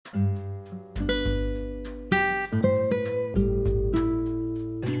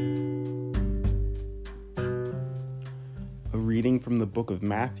the book of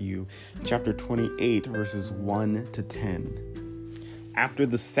Matthew, chapter 28, verses 1 to 10. After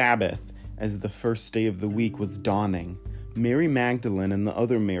the Sabbath, as the first day of the week was dawning, Mary Magdalene and the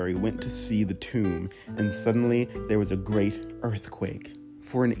other Mary went to see the tomb, and suddenly there was a great earthquake.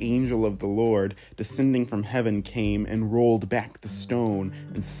 For an angel of the Lord, descending from heaven, came and rolled back the stone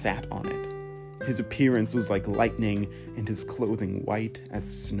and sat on it. His appearance was like lightning, and his clothing white as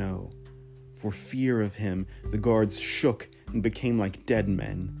snow. For fear of him, the guards shook and became like dead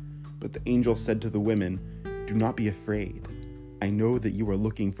men. But the angel said to the women, "Do not be afraid. I know that you are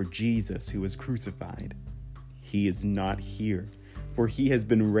looking for Jesus who was crucified. He is not here, for he has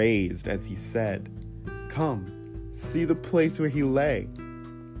been raised, as he said. Come, see the place where he lay.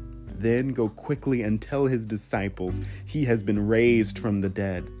 Then go quickly and tell his disciples he has been raised from the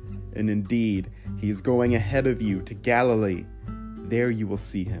dead. And indeed, he is going ahead of you to Galilee. There you will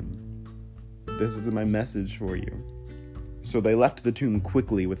see him." This is my message for you. So they left the tomb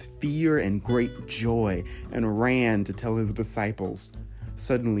quickly with fear and great joy and ran to tell his disciples.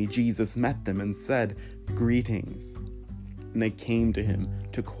 Suddenly Jesus met them and said, "Greetings." And they came to him,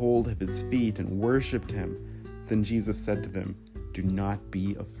 took hold of his feet and worshipped him. Then Jesus said to them, "Do not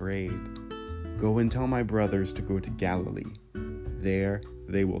be afraid. Go and tell my brothers to go to Galilee. There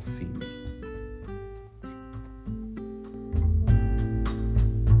they will see me."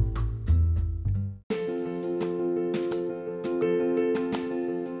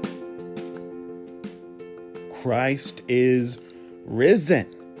 Christ is risen.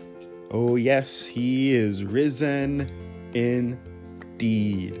 Oh yes, he is risen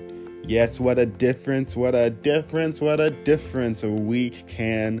indeed. Yes, what a difference, what a difference, what a difference a week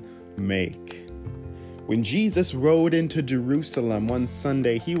can make. When Jesus rode into Jerusalem one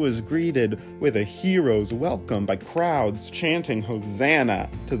Sunday, he was greeted with a hero's welcome by crowds chanting Hosanna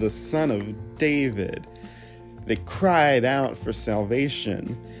to the Son of David. They cried out for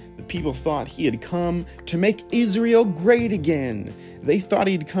salvation. The people thought he had come to make Israel great again. They thought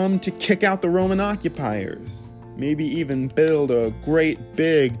he'd come to kick out the Roman occupiers. Maybe even build a great,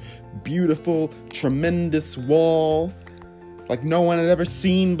 big, beautiful, tremendous wall like no one had ever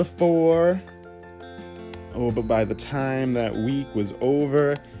seen before. Oh, but by the time that week was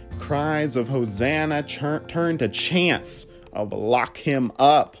over, cries of Hosanna turned to chants of lock him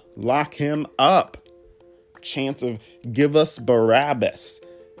up, lock him up. Chants of give us Barabbas.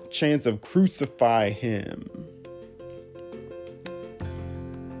 Chants of crucify him.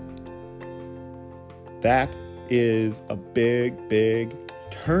 That is a big, big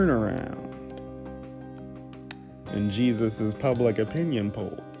turnaround in Jesus' public opinion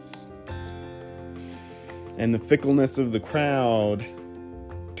polls. And the fickleness of the crowd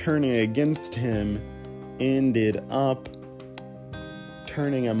turning against him ended up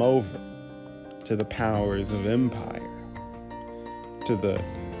turning him over to the powers of empire, to the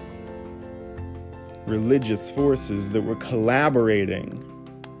religious forces that were collaborating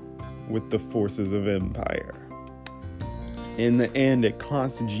with the forces of empire. In the end, it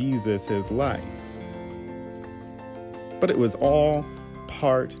cost Jesus his life. But it was all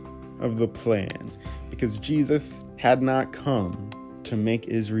part of the plan, because Jesus had not come to make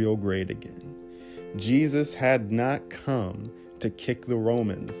Israel great again. Jesus had not come to kick the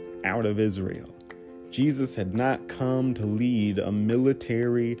Romans out of Israel. Jesus had not come to lead a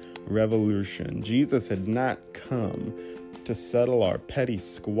military revolution. Jesus had not come to settle our petty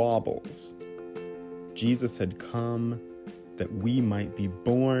squabbles. Jesus had come that we might be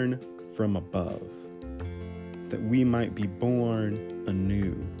born from above, that we might be born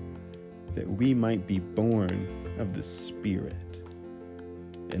anew, that we might be born of the Spirit.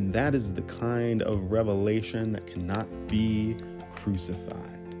 And that is the kind of revelation that cannot be crucified.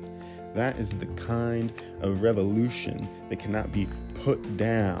 That is the kind of revolution that cannot be put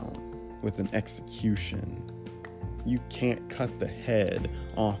down with an execution. You can't cut the head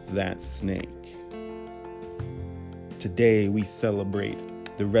off that snake. Today we celebrate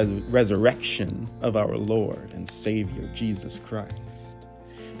the resurrection of our Lord and Savior, Jesus Christ.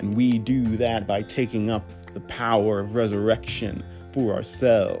 And we do that by taking up the power of resurrection for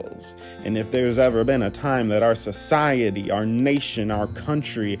ourselves. And if there's ever been a time that our society, our nation, our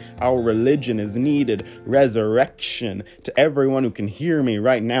country, our religion has needed resurrection, to everyone who can hear me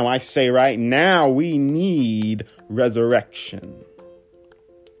right now, I say right now, we need resurrection.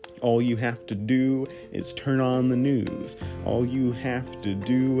 All you have to do is turn on the news. All you have to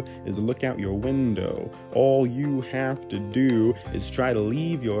do is look out your window. All you have to do is try to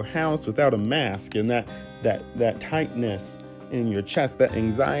leave your house without a mask, and that tightness in your chest, that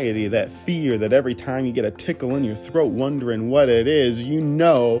anxiety, that fear that every time you get a tickle in your throat wondering what it is, you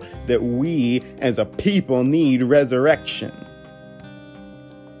know that we as a people need resurrection.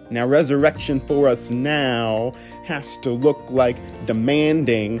 Now, resurrection for us now has to look like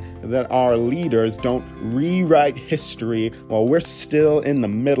demanding that our leaders don't rewrite history while we're still in the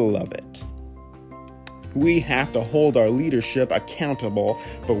middle of it. We have to hold our leadership accountable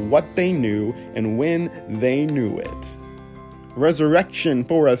for what they knew and when they knew it. Resurrection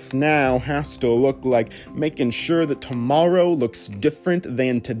for us now has to look like making sure that tomorrow looks different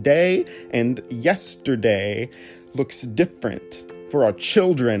than today and yesterday looks different for our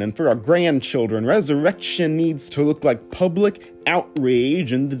children and for our grandchildren. Resurrection needs to look like public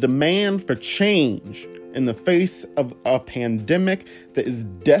outrage and the demand for change in the face of a pandemic that is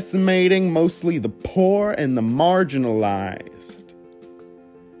decimating mostly the poor and the marginalized.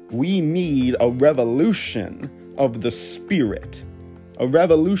 We need a revolution of the spirit. A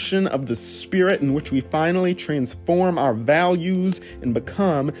revolution of the spirit in which we finally transform our values and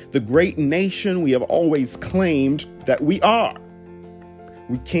become the great nation we have always claimed that we are.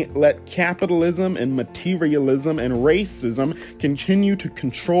 We can't let capitalism and materialism and racism continue to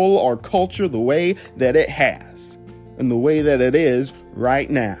control our culture the way that it has, and the way that it is right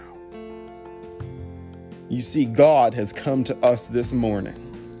now. You see, God has come to us this morning.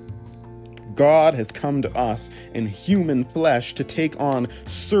 God has come to us in human flesh to take on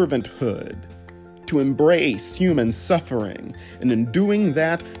servanthood, to embrace human suffering. And in doing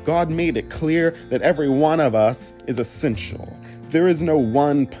that, God made it clear that every one of us is essential. There is no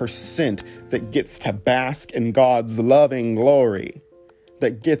 1% that gets to bask in God's loving glory,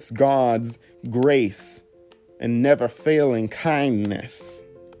 that gets God's grace and never failing kindness.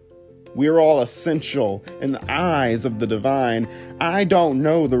 We're all essential in the eyes of the divine. I don't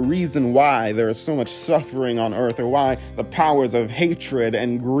know the reason why there is so much suffering on earth, or why the powers of hatred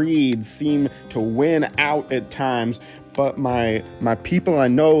and greed seem to win out at times. But my people, I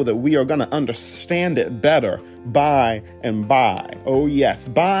know that we are going to understand it better by and by. Oh yes,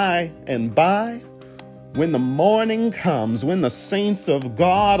 by and by. When the morning comes, when the saints of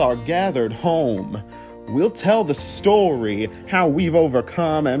God are gathered home, we'll tell the story how we've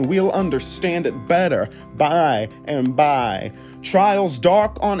overcome, and we'll understand it better by and by. Trials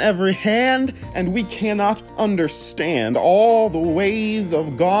dark on every hand, and we cannot understand all the ways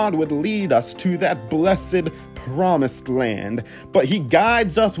of God would lead us to that blessed promised land. But he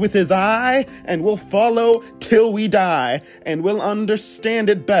guides us with his eye, and we'll follow till we die, and we'll understand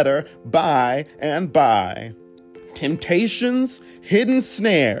it better by and by. Temptations, hidden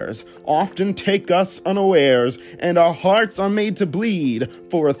snares, often take us unawares, and our hearts are made to bleed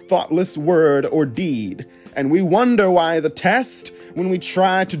for a thoughtless word or deed. And we wonder why the test, when we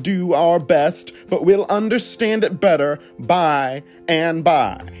try to do our best, but we'll understand it better by and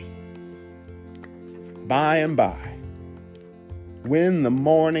by. By and by. When the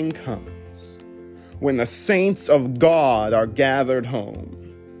morning comes, when the saints of God are gathered home,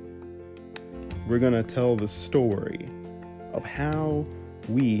 we're going to tell the story of how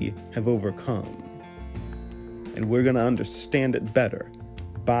we have overcome. And we're going to understand it better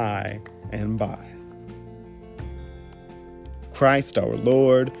by and by. Christ our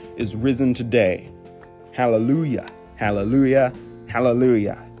Lord is risen today. Hallelujah, hallelujah,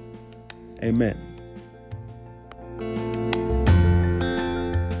 hallelujah. Amen.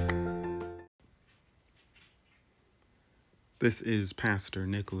 This is Pastor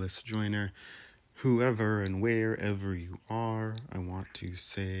Nicholas Joyner. Whoever and wherever you are, I want to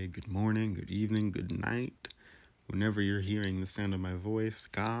say good morning, good evening, good night. Whenever you're hearing the sound of my voice,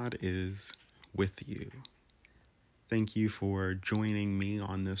 God is with you. Thank you for joining me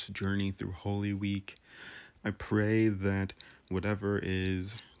on this journey through Holy Week. I pray that whatever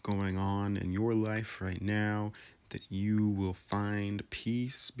is going on in your life right now, that you will find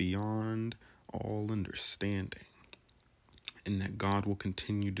peace beyond all understanding, and that God will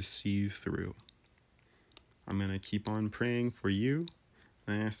continue to see you through. I'm going to keep on praying for you.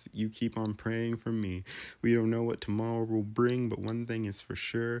 I ask that you keep on praying for me. We don't know what tomorrow will bring, but one thing is for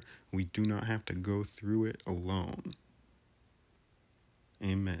sure, we do not have to go through it alone.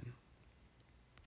 Amen.